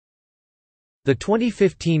The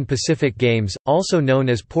 2015 Pacific Games, also known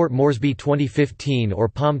as Port Moresby 2015 or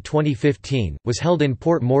PALM 2015, was held in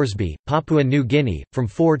Port Moresby, Papua New Guinea, from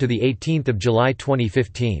 4 to 18 July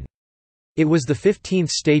 2015. It was the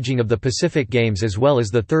 15th staging of the Pacific Games as well as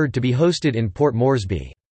the third to be hosted in Port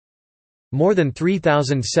Moresby. More than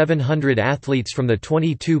 3,700 athletes from the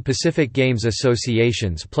 22 Pacific Games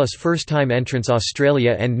associations plus first-time entrants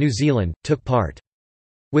Australia and New Zealand, took part.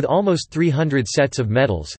 With almost 300 sets of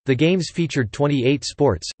medals, the Games featured 28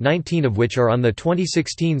 sports, 19 of which are on the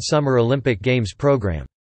 2016 Summer Olympic Games program.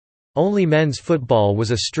 Only men's football was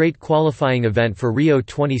a straight qualifying event for Rio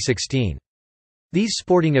 2016. These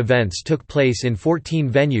sporting events took place in 14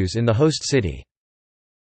 venues in the host city.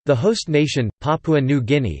 The host nation, Papua New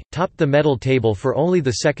Guinea, topped the medal table for only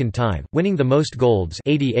the second time, winning the most golds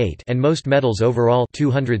 88 and most medals overall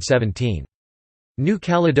 217. New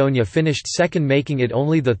Caledonia finished second, making it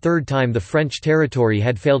only the third time the French territory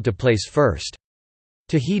had failed to place first.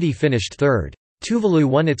 Tahiti finished third. Tuvalu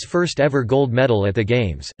won its first ever gold medal at the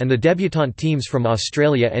Games, and the debutante teams from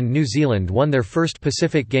Australia and New Zealand won their first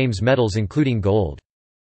Pacific Games medals including gold.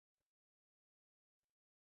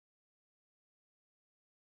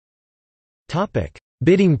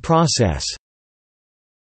 Bidding process.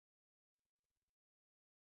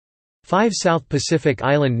 5 South Pacific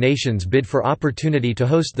Island nations bid for opportunity to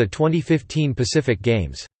host the 2015 Pacific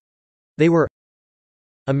Games. They were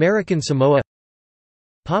American Samoa,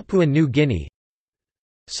 Papua New Guinea,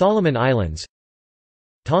 Solomon Islands,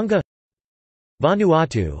 Tonga,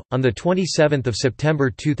 Vanuatu. On 27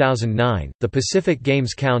 September 2009, the Pacific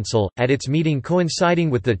Games Council, at its meeting coinciding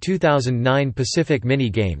with the 2009 Pacific Mini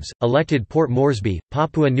Games, elected Port Moresby,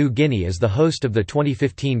 Papua New Guinea as the host of the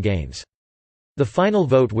 2015 Games. The final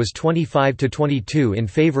vote was 25–22 in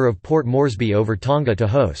favor of Port Moresby over Tonga to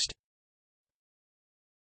host.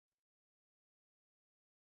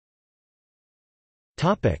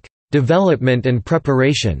 Development and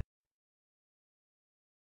preparation.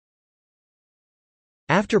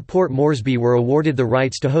 After Port Moresby were awarded the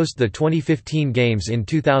rights to host the 2015 Games in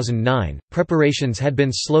 2009, preparations had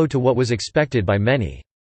been slow to what was expected by many.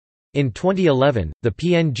 In 2011, the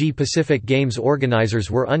PNG Pacific Games organizers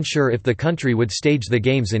were unsure if the country would stage the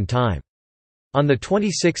Games in time. On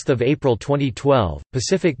 26 April 2012,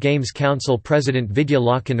 Pacific Games Council President Vidya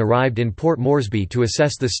Lakan arrived in Port Moresby to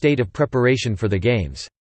assess the state of preparation for the Games.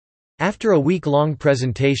 After a week-long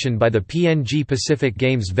presentation by the PNG Pacific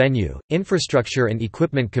Games Venue, Infrastructure and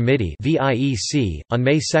Equipment Committee on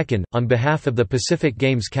May 2, on behalf of the Pacific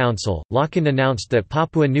Games Council, Lakan announced that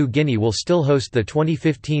Papua New Guinea will still host the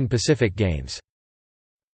 2015 Pacific Games.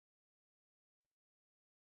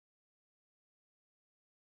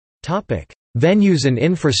 Venues and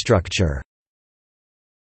infrastructure.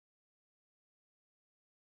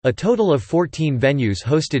 A total of 14 venues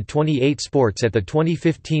hosted 28 sports at the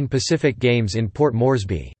 2015 Pacific Games in Port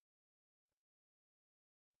Moresby.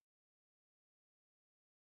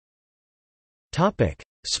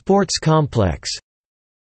 Sports complex.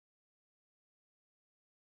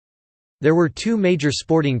 There were 2 major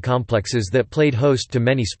sporting complexes that played host to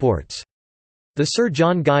many sports. The Sir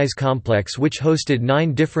John Guy's Complex, which hosted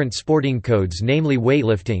 9 different sporting codes, namely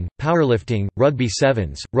weightlifting, powerlifting, rugby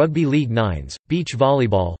sevens, rugby league nines, beach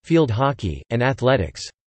volleyball, field hockey, and athletics.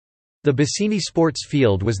 The Bassini Sports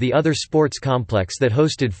Field was the other sports complex that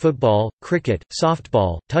hosted football, cricket,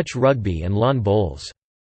 softball, touch rugby and lawn bowls.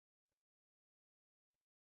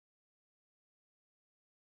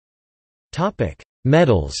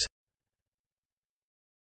 Medals.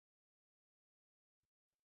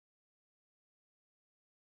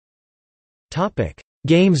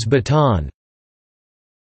 Games baton.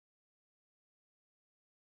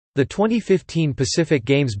 The 2015 Pacific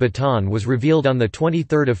Games baton was revealed on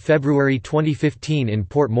 23 February 2015 in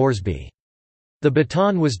Port Moresby. The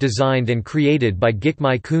baton was designed and created by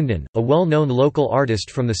Gikmai Kundan, a well-known local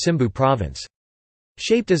artist from the Simbu province.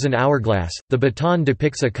 Shaped as an hourglass, the baton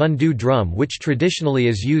depicts a kundu drum which traditionally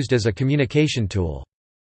is used as a communication tool.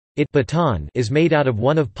 Baton is made out of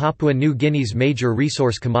one of Papua New Guinea's major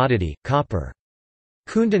resource commodity, copper.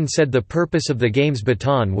 Kundan said the purpose of the Games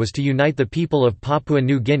baton was to unite the people of Papua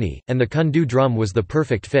New Guinea, and the kundu drum was the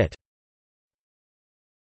perfect fit.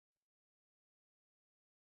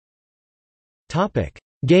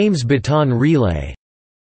 Games baton relay.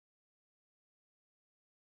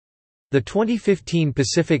 The 2015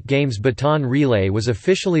 Pacific Games baton relay was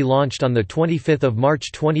officially launched on 25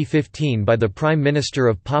 March 2015 by the Prime Minister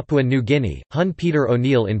of Papua New Guinea, Hun Peter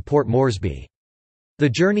O'Neill in Port Moresby. The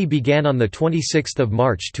journey began on 26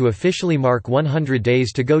 March to officially mark 100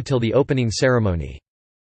 days to go till the opening ceremony.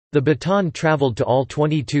 The baton traveled to all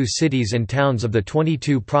 22 cities and towns of the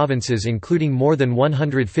 22 provinces, including more than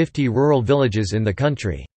 150 rural villages in the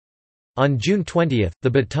country. On June 20, the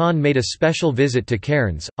baton made a special visit to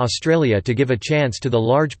Cairns, Australia to give a chance to the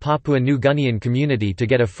large Papua New Guinean community to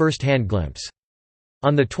get a first-hand glimpse.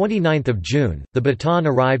 On 29 June, the baton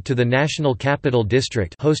arrived to the National Capital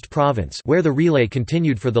District host province, where the relay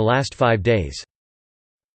continued for the last 5 days.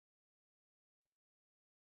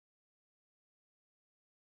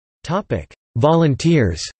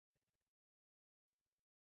 Volunteers.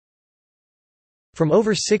 From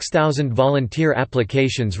over 6,000 volunteer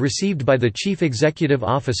applications received by the Chief Executive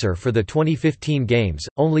Officer for the 2015 Games,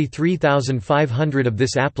 only 3,500 of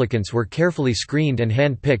these applicants were carefully screened and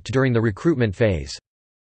hand-picked during the recruitment phase.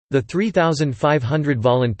 The 3,500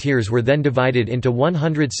 volunteers were then divided into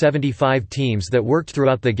 175 teams that worked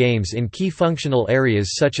throughout the Games in key functional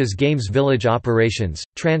areas such as Games village operations,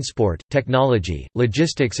 transport, technology,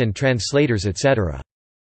 logistics and translators, etc.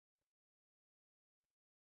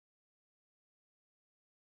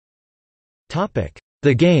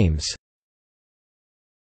 The Games.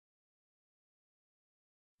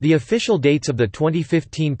 The official dates of the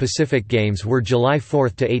 2015 Pacific Games were July 4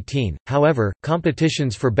 to 18. However,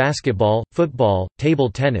 competitions for basketball, football, table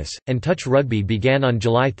tennis, and touch rugby began on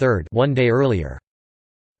July 3, one day earlier.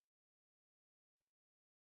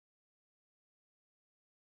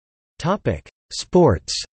 Topic: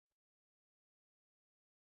 Sports.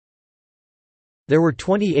 There were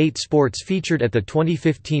 28 sports featured at the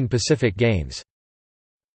 2015 Pacific Games.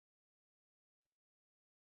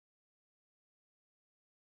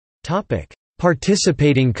 Topic: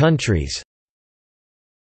 Participating countries.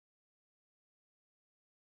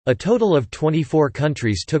 A total of 24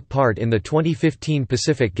 countries took part in the 2015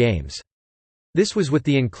 Pacific Games. This was with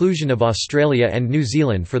the inclusion of Australia and New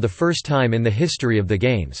Zealand for the first time in the history of the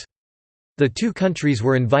Games. The two countries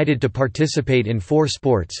were invited to participate in 4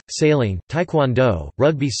 sports: sailing, taekwondo,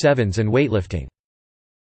 rugby sevens and weightlifting.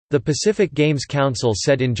 The Pacific Games Council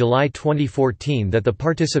said in July 2014 that the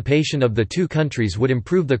participation of the two countries would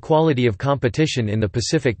improve the quality of competition in the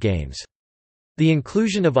Pacific Games. The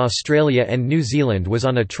inclusion of Australia and New Zealand was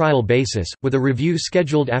on a trial basis, with a review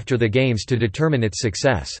scheduled after the Games to determine its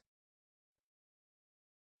success.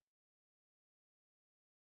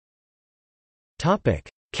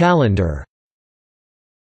 Calendar.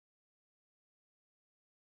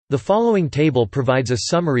 The following table provides a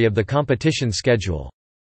summary of the competition schedule.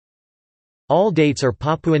 All dates are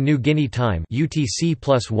Papua New Guinea time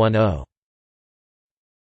UTC+10.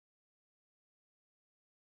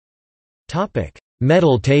 Topic: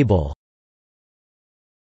 Medal table.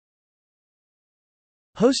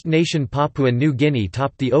 Host nation Papua New Guinea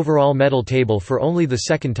topped the overall medal table for only the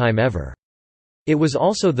second time ever. It was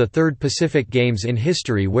also the third Pacific Games in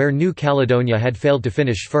history where New Caledonia had failed to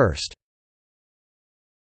finish first.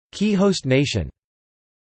 Key host nation.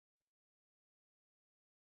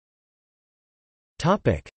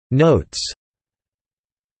 Topic: Notes.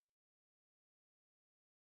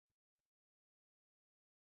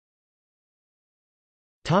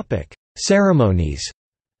 Topic: Ceremonies.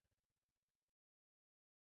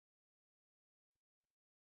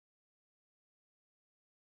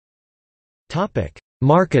 Topic: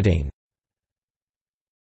 Marketing.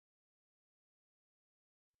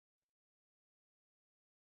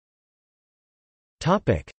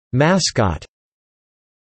 Topic: Mascot.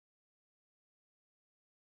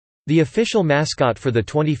 The official mascot for the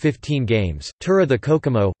 2015 Games, Tura the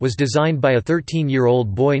Kokomo, was designed by a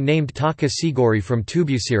 13-year-old boy named Taka Sigori from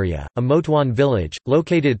Tubusiria, a Motuan village,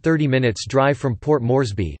 located 30 minutes drive from Port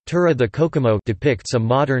Moresby. Tura the Kokomo depicts a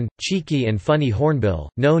modern, cheeky and funny hornbill,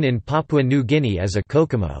 known in Papua New Guinea as a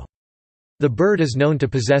kokomo. The bird is known to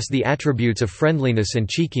possess the attributes of friendliness and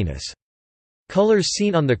cheekiness. Colors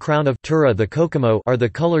seen on the crown of Tura the Kokomo are the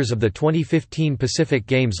colors of the 2015 Pacific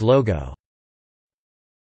Games logo.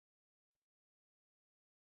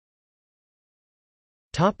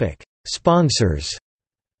 Topic: Sponsors.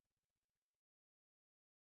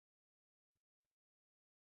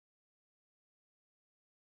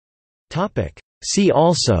 Topic: See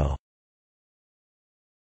also.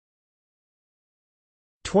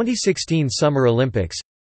 2016 Summer Olympics,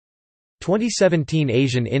 2017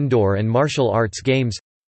 Asian Indoor and Martial Arts Games,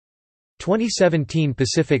 2017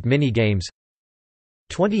 Pacific Mini Games,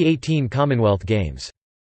 2018 Commonwealth Games.